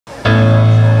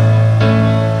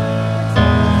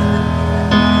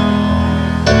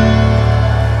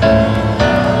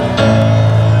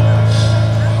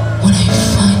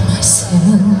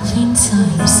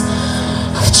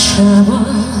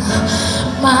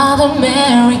Mother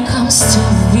Mary comes to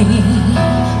me,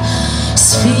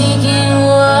 speaking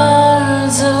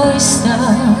words of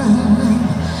wisdom.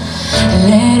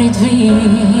 Let it be.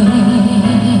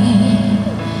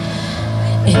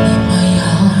 And in my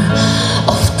hour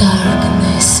of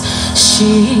darkness,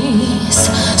 she's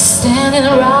standing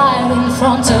right in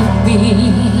front of me,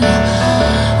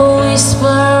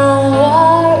 whisper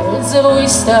words of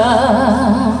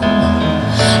wisdom.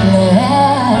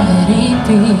 Let it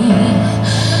be,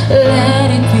 let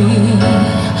it be,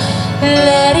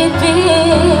 let it be,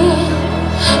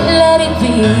 let it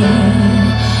be,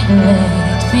 let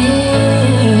it be.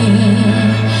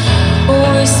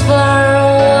 Whisper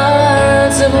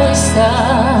words of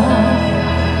wisdom.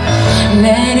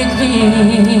 Let it be.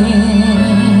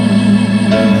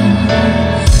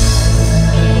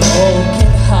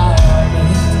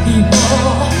 Broken-hearted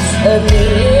people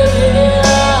living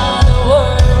on the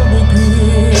world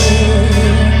agree,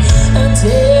 and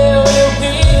there will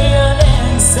be an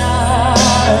answer.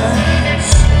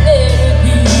 Let it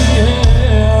be.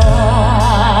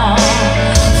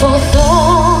 For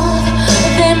though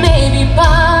they may be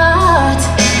bad,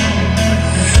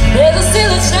 there's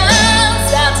still a chance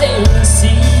that they will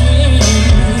see.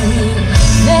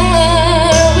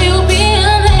 There will be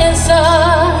an answer.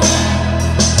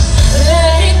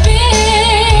 Let it be,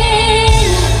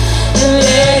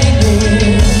 let it be,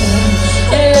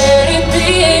 let it be,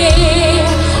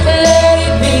 let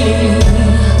it be,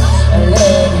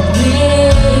 let it be.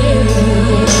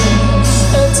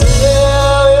 There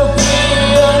will be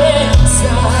an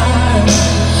answer.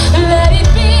 Let it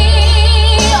be.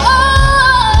 Oh,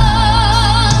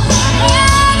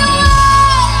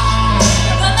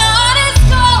 the night is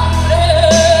golden.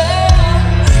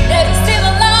 There's still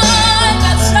a light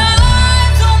that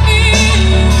shines on me.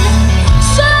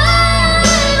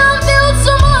 Shine until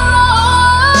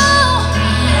tomorrow.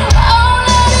 Oh,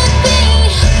 let it be.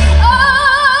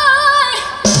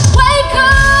 Wake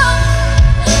up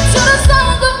to the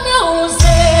sound of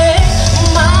music.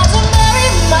 Mother Mary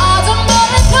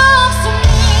comes to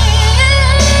me.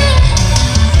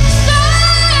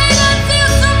 Shine until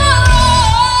tomorrow.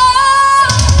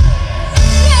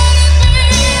 Let it be.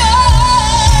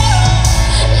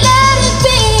 Let it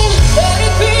be. Let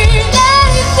it be.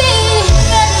 Let it be.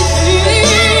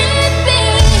 Let it be.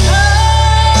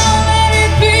 Let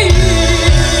it be.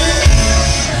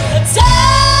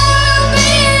 Tell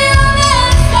me an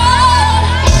answer.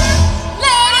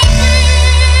 Let it be.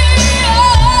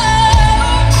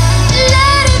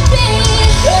 Let it be.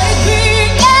 Let it be.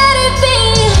 Let it be.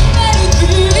 Let it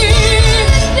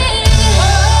be.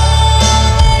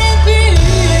 Let it be.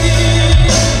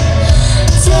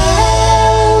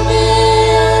 Tell me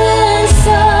an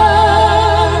answer.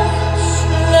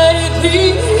 Let it be.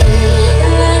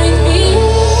 Let it be.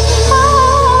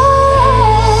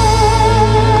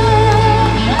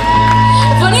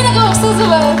 Vanina,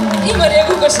 Kalapsazova и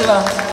Gogusheva.